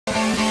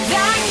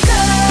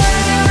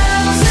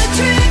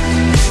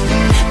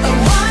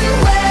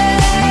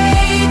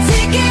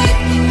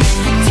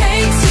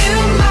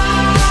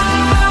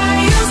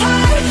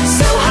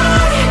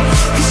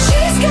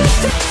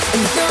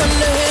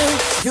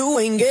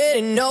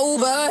getting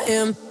over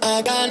him.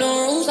 I got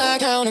no rules, I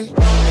count 'em.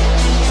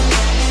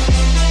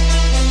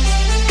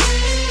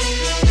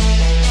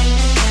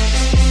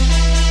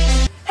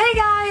 Hey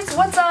guys,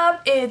 what's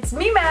up? It's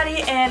me,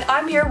 Maddie, and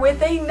I'm here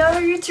with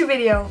another YouTube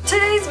video.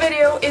 Today's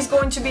video is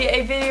going to be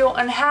a video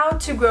on how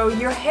to grow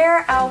your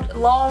hair out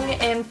long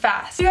and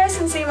fast. You guys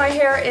can see my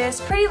hair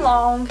is pretty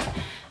long.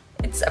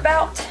 It's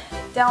about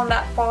down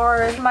that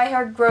far. My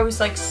hair grows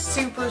like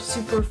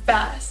super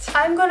fast.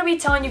 I'm going to be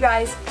telling you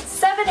guys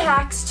 7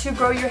 hacks to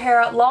grow your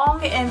hair out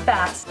long and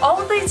fast. All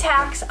of these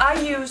hacks I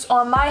use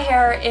on my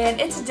hair,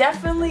 and it's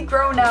definitely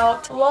grown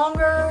out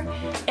longer,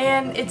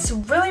 and it's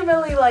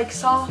really like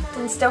soft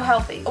and still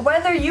healthy.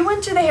 Whether you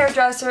went to the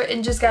hairdresser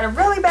and just got a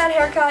really bad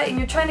haircut and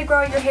you're trying to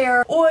grow out your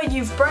hair, or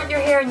you've burnt your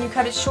hair and you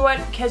cut it short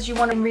because you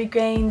want to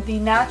regain the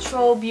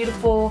natural,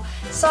 beautiful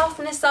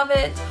softness of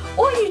it,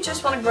 or you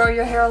just want to grow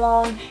your hair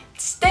long,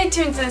 stay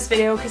tuned to this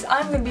video because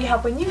I'm going to be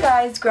helping you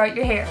guys grow out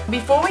your hair.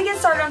 Before we get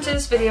started onto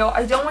this video,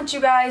 I don't want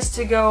you guys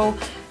to go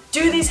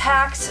do these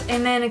hacks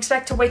and then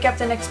expect to wake up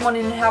the next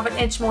morning and have an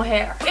inch more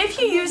hair. If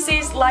you use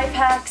these life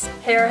hacks,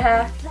 hair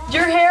hack,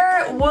 your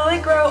hair, will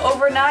it grow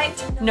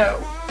overnight?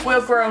 No.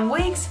 Will it grow in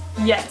weeks?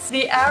 Yes.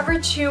 The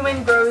average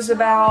human grows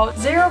about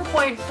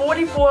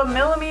 0.44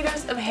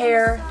 millimeters of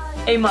hair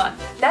a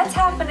month. That's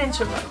half an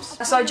inch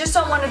almost. So I just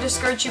don't want to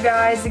discourage you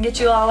guys and get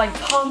you all like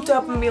pumped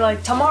up and be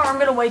like, tomorrow I'm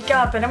gonna wake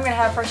up and I'm gonna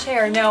have fresh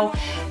hair. No,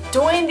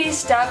 doing these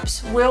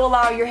steps will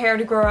allow your hair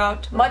to grow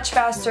out much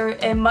faster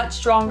and much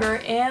stronger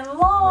and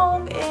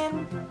long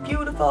and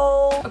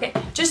beautiful. Okay,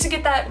 just to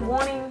get that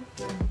warning,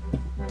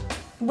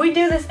 we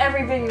do this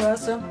every video,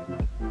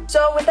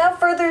 so without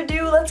further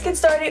ado, let's get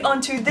started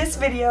onto this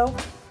video.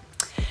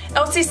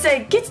 Elsie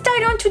said, get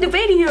started onto the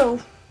video.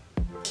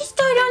 Get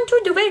started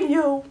onto the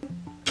video.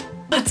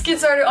 Let's get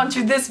started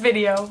onto this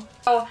video.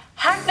 So,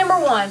 hack number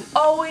 1,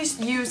 always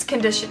use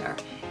conditioner.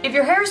 If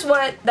your hair is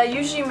wet, that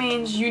usually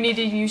means you need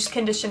to use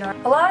conditioner.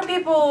 A lot of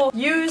people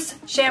use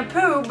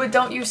shampoo but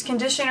don't use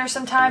conditioner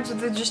sometimes if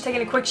they're just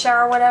taking a quick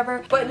shower or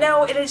whatever. But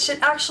no, it should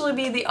actually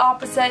be the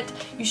opposite.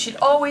 You should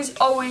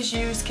always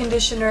use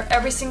conditioner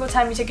every single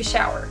time you take a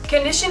shower.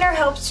 Conditioner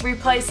helps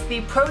replace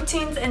the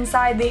proteins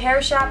inside the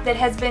hair shaft that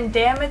has been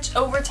damaged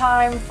over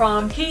time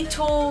from heat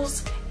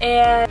tools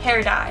and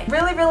hair dye.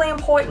 Really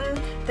important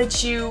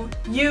that you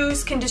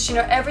use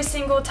conditioner every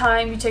single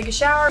time you take a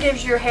shower. It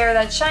gives your hair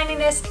that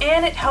shininess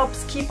and it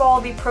helps keep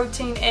all the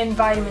protein and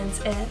vitamins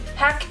in.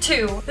 Hack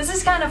 2. This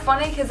is kind of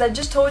funny because I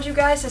just told you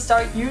guys to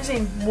start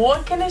using more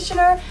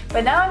conditioner,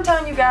 but now I'm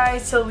telling you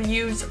guys to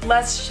use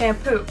less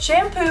shampoo.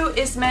 Shampoo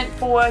is meant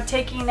for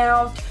taking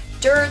out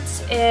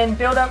dirts and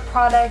build-up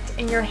product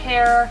in your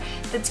hair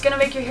that's gonna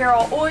make your hair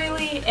all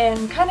oily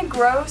and kind of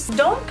gross.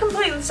 Don't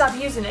completely stop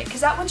using it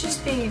because that would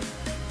just be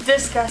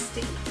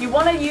disgusting. You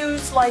want to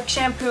use like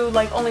shampoo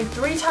like only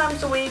 3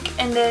 times a week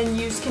and then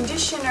use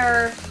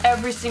conditioner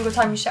every single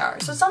time you shower.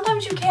 So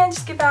sometimes you can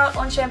skip out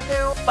on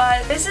shampoo,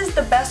 but this is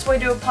the best way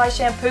to apply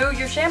shampoo.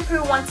 Your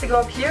shampoo wants to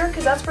go up here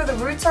because that's where the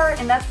roots are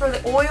and that's where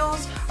the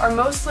oils are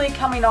mostly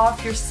coming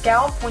off your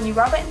scalp when you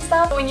rub it and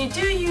stuff. But when you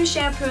do use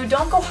shampoo,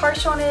 don't go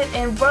harsh on it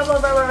and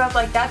rub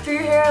like that through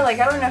your hair. Like,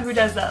 I don't know who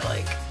does that.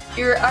 Like,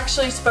 you're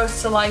actually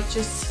supposed to like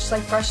just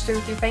like brush through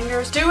with your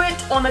fingers. Do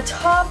it on the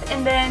top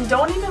and then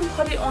don't even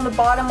put it on the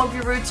bottom of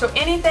your roots or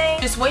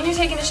anything. Just when you're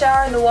taking a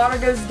shower and the water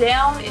goes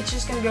down, it's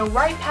just gonna go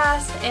right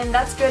past and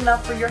that's good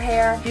enough for your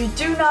hair. You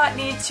do not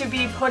need to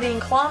be putting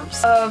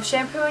clumps of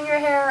shampoo in your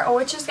hair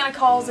or it's just gonna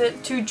cause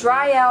it to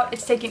dry out.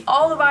 It's taking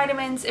all the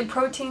vitamins and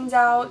proteins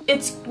out.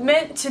 It's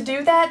meant to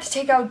do that, to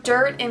take out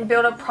dirt and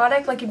build up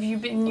product like if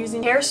you've been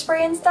using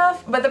hairspray and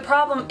stuff. But the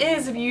problem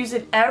is if you use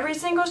it every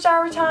single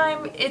shower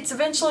time, it's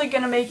eventually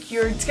gonna make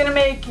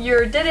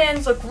your dead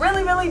ends look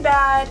really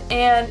bad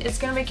and it's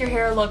gonna make your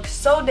hair look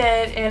so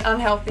dead and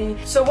unhealthy.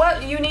 So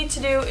what you need to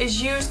do is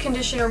use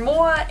conditioner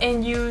more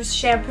and use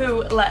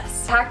shampoo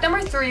less. Hack number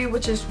 3,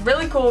 which is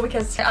really cool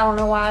because I don't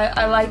know why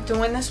I like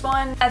doing this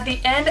one. At the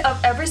end of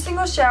every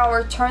single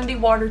shower, turn the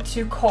water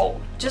to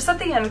cold. Just at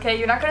the end, okay?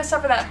 You're not gonna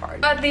suffer that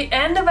hard. But at the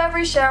end of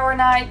every shower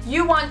night,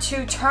 you want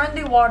to turn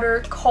the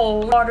water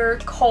cold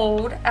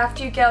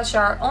after you get out of the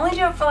shower. Only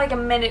do it for like a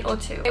minute or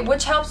 2,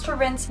 which helps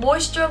prevent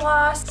moisture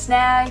loss,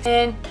 snags,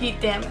 and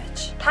heat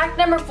damage. Hack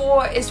number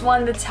 4 is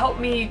one that's helped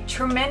me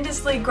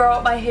tremendously grow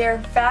out my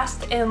hair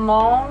fast and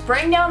long.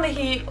 Bring down the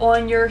heat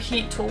on your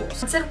heat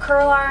tools. Instead of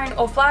curl iron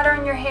or flat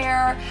iron your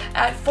hair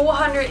at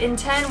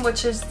 410,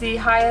 which is the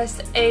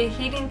highest a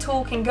heating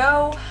tool can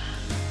go,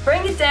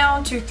 bring it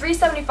down to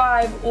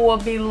 375 or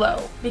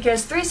below,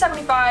 because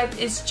 375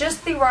 is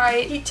just the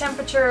right heat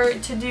temperature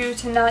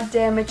to not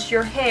damage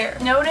your hair.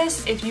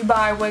 Notice if you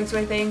buy wigs or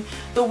anything,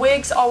 the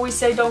wigs always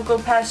say don't go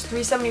past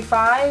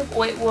 375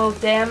 or it will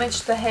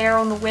damage the hair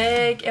on the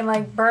wig and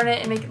like burn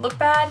it and make it look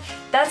bad.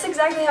 That's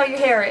exactly how your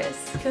hair is,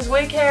 because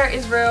wig hair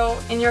is real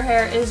and your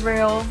hair is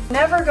real.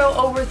 Never go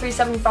over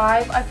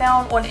 375. I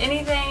found on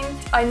anything.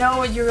 I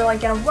know you're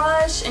like in a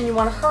rush and you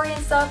want to hurry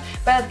and stuff,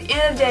 but at the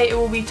end of the day it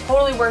will be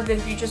totally worth it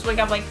if you just wake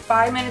up like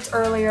 5 minutes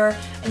earlier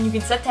and you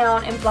can sit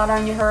down and flat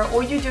iron your hair,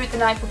 or you do it the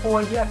night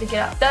before you have to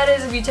get up. That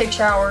is if you take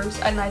showers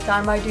at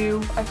nighttime. I do.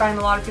 I find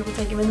a lot of people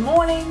take them in the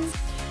mornings.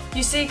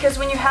 You see, because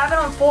when you have it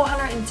on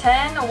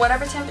 410 or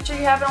whatever temperature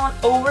you have it on,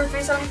 over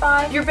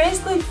 375, you're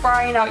basically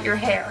frying out your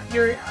hair.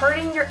 You're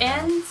hurting your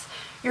ends,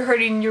 you're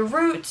hurting your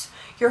roots,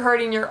 you're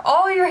hurting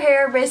all your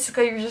hair,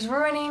 basically you're just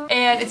ruining,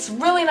 and it's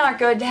really not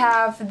good to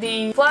have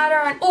the flat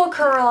iron or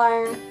curl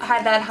iron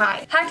that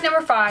high. Hack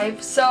number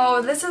 5.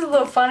 So this is a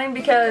little funny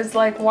because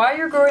like while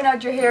you're growing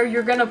out your hair,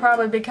 you're gonna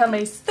probably become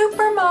a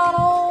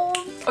supermodel.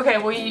 Okay,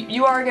 well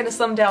you are gonna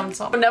slim down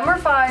some. Number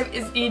 5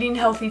 is eating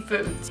healthy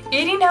foods.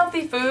 Eating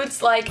healthy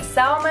foods like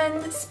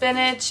salmon,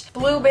 spinach,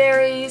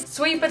 blueberries,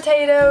 sweet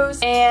potatoes,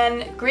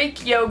 and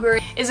Greek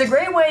yogurt is a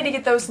great way to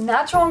get those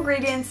natural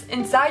ingredients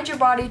inside your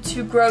body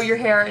to grow your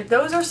hair.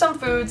 Those are some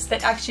foods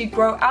that actually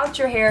grow out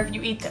your hair if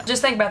you eat them.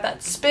 Just think about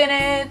that.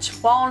 Spinach,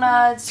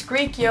 walnuts,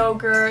 Greek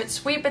yogurt,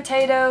 sweet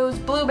potatoes,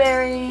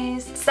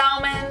 blueberries,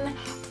 salmon.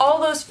 All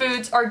those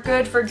foods are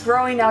good for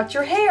growing out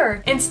your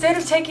hair. Instead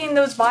of taking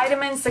those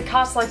vitamins that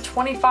cost like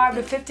 $25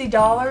 to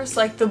 $50,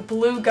 like the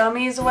blue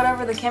gummies or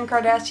whatever the Kim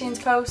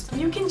Kardashians post,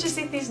 you can just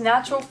eat these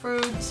natural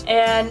foods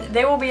and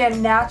they will be a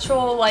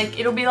natural, like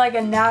it'll be like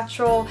a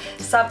natural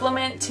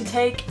supplement to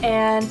take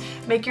and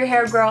make your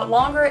hair grow out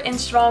longer and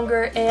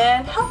stronger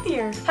and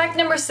healthier. Hack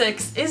number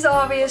 6 is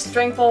obvious: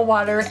 drink full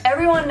water.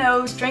 Everyone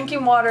knows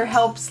drinking water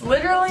helps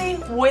literally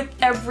with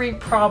every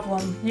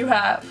problem you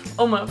have.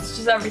 Almost,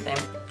 just everything.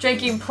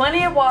 Drinking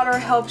plenty of water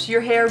helps your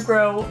hair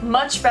grow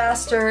much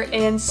faster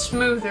and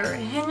smoother,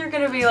 and you're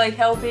gonna be like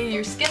healthy,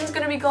 your skin's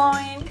gonna be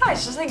glowing.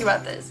 Guys, just think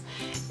about this.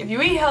 If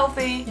you eat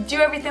healthy, you do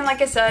everything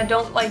like I said,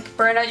 don't like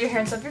burn out your hair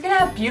and stuff, you're gonna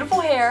have beautiful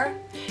hair,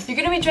 you're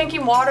gonna be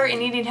drinking water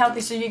and eating healthy,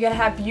 so you're gonna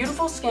have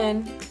beautiful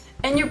skin,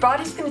 and your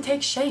body's gonna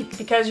take shape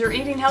because you're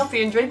eating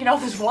healthy and drinking all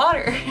this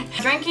water.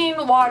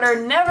 Drinking water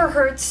never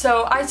hurts,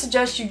 so I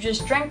suggest you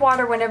just drink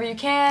water whenever you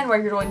can, while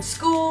you're going to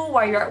school,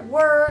 while you're at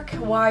work,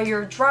 while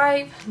you're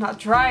not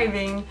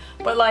driving,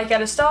 but like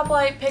at a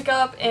stoplight, pick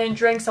up and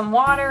drink some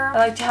water. I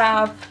like to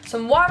have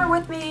some water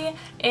with me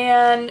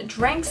and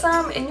drink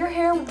some, and your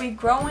hair will be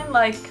growing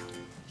like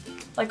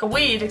a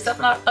weed, except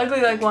not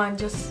ugly like one,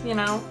 just, you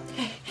know.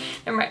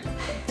 Never mind.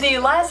 The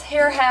last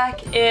hair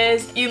hack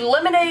is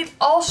eliminate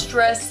all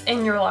stress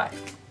in your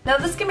life. Now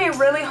this can be a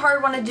really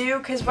hard one to do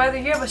because whether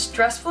you have a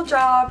stressful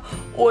job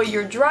or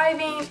you're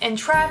driving in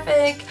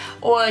traffic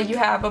or you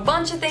have a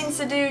bunch of things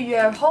to do, you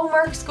have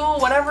homework, school,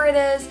 whatever it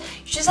is,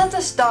 you just have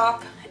to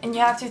stop and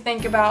you have to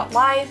think about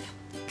life.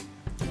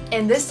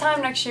 And this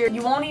time next year,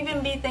 you won't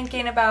even be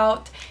thinking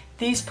about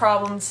these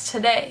problems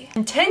today.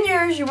 In 10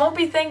 years, you won't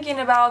be thinking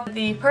about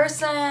the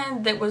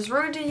person that was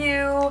rude to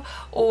you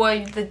or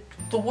the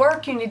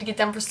work you need to get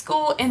done for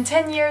school. In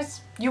 10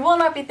 years, you will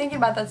not be thinking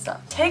about that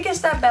stuff. Take a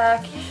step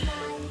back,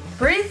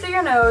 breathe through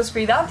your nose,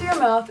 breathe out through your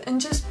mouth,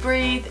 and just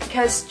breathe,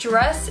 because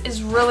stress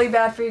is really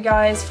bad for you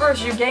guys.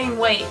 First, you gain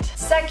weight.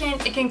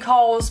 Second, it can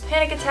cause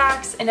panic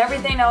attacks and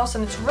everything else,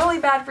 and it's really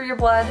bad for your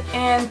blood.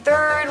 And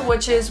third,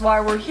 which is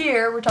why we're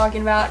here, we're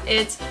talking about,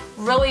 it's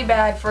really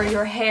bad for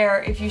your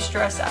hair if you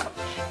stress out.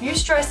 If you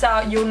stress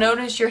out, you'll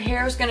notice your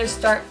hair is going to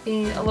start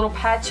being a little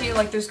patchy,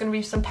 like there's going to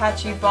be some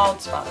patchy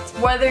bald spots.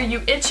 Whether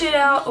you itch it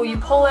out or you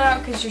pull it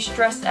out because you're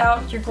stressed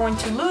out, you're going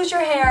to lose your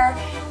hair.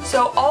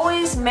 So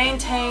always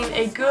maintain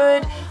a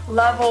good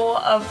level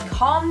of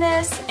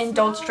calmness and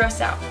don't stress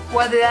out.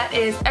 Whether that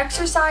is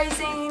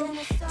exercising,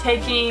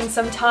 taking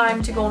some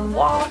time to go on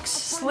walks,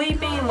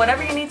 sleeping,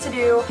 whatever you need to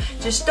do,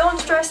 just don't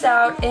stress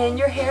out and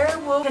your hair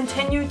will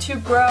continue to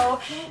grow.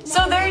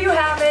 So there you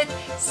have it,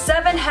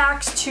 7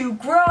 hacks to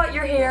grow out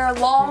your hair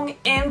long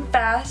and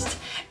fast.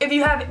 If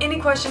you have any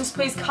questions,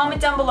 please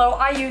comment down below.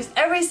 I use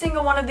every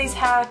single one of these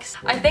hacks.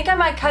 I think I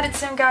might cut it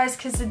soon, guys,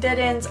 because the dead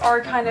ends are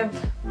kind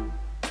of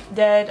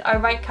dead. I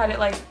might cut it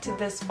like to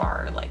this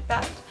far, like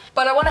that.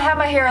 But I want to have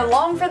my hair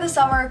long for the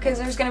summer because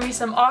there's going to be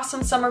some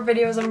awesome summer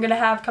videos I'm going to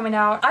have coming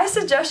out. I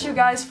suggest you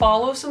guys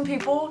follow some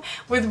people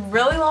with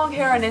really long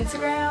hair on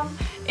Instagram,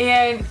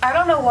 and I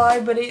don't know why,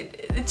 but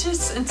it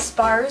just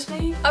inspires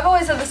me. I've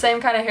always had the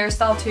same kind of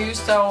hairstyle too,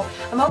 so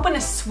I'm hoping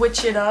to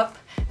switch it up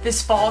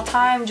this fall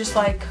time, just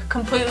like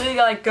completely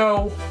like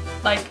go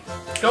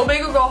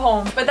big or go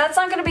home. But that's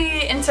not gonna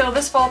be until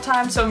this fall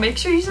time, so make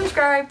sure you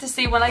subscribe to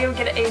see when I go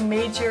get a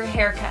major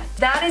haircut.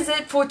 That is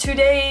it for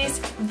today's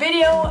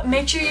video.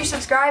 Make sure you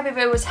subscribe if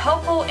it was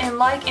helpful, and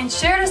like and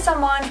share to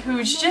someone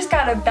who's just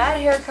got a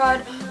bad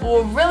haircut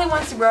or really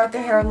wants to grow out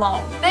their hair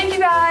long. Thank you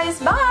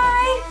guys, bye!